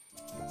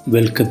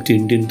Welcome to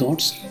Indian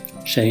Thoughts,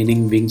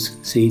 Shining Wings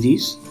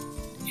series,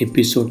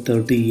 episode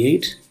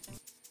 38,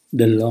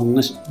 The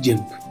Longest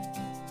Jump.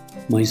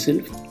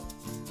 Myself,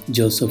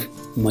 Joseph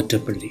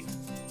Mattapalli.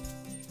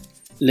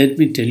 Let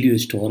me tell you a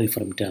story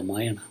from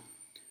Ramayana,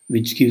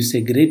 which gives a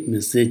great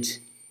message.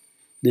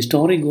 The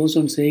story goes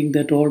on saying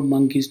that all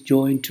monkeys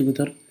joined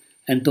together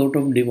and thought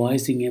of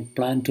devising a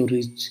plan to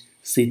reach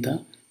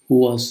Sita, who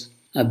was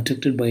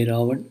abducted by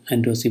Ravan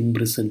and was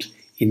imprisoned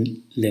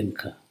in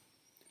Lanka.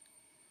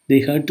 They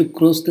had to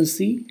cross the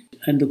sea,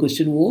 and the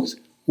question was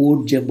who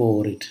would jump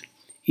over it.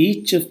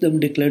 Each of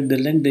them declared the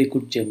length they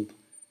could jump,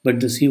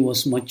 but the sea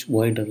was much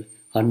wider,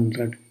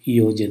 100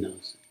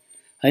 yojanas.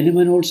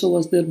 Hanuman also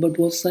was there but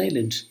was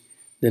silent.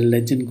 The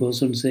legend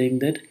goes on saying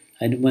that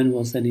Hanuman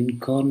was an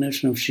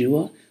incarnation of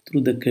Shiva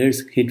through the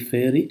curse hit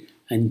fairy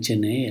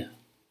Anjaneya.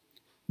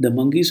 The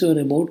monkeys were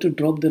about to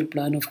drop their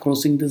plan of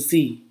crossing the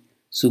sea.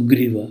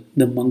 Sugriva,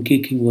 the monkey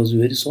king, was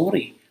very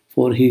sorry,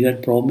 for he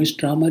had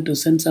promised Rama to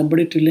send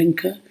somebody to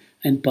Lanka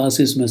and pass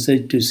his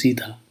message to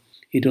Sita.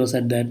 It was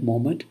at that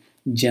moment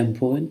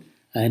Jambavan,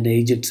 an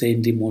aged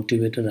saintly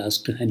motivator,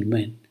 asked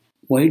Hanuman,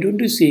 "Why don't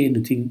you say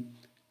anything?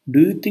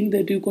 Do you think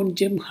that you can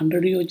jump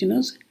 100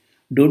 yojanas?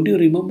 Don't you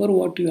remember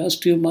what you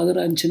asked your mother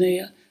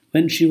Anjaneya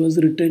when she was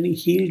returning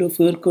healed of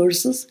her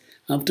curses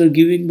after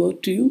giving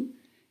birth to you?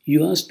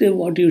 You asked her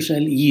what you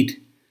shall eat.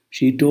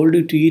 She told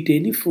you to eat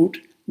any fruit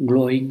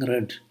glowing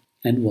red.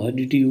 And what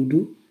did you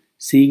do?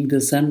 Seeing the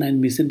sun and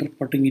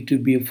misinterpreting it to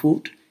be a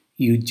fruit,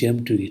 you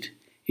jumped to it.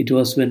 It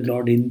was when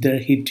Lord Indra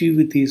hit you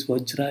with his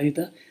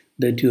Vajrayuda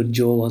that your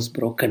jaw was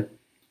broken.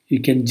 You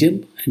can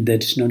jump, and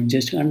that is not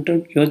just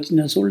 100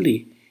 yojanas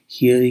only."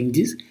 Hearing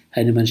this,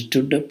 Hanuman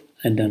stood up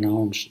and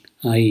announced,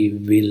 "I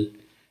will."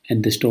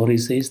 And the story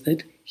says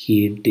that he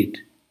did.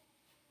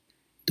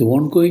 The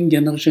ongoing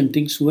generation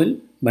thinks well,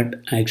 but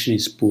action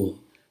is poor.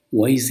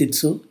 Why is it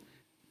so?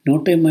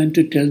 Not a man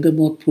to tell them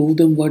or prove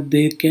them what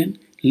they can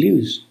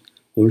lives.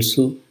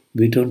 Also,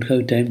 we don't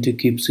have time to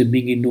keep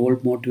swimming in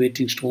old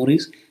motivating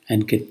stories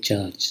and get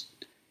charged.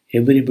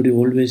 Everybody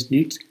always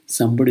needs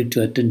somebody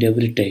to attend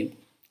every time.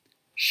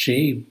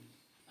 Shame.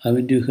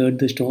 Haven't you heard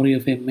the story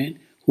of a man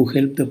who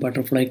helped the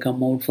butterfly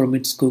come out from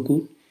its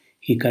cocoon?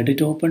 He cut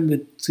it open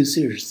with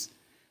scissors,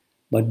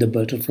 but the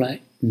butterfly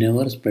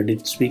never spread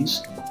its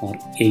wings or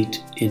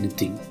ate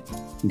anything.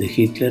 The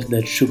Hitler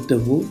that shook the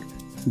world,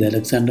 the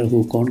Alexander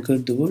who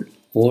conquered the world,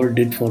 all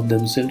did for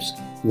themselves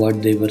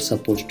what they were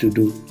supposed to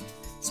do.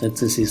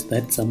 Success is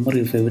that summary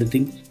of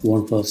everything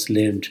one was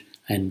learned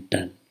and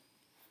done.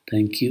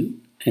 Thank you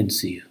and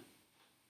see you.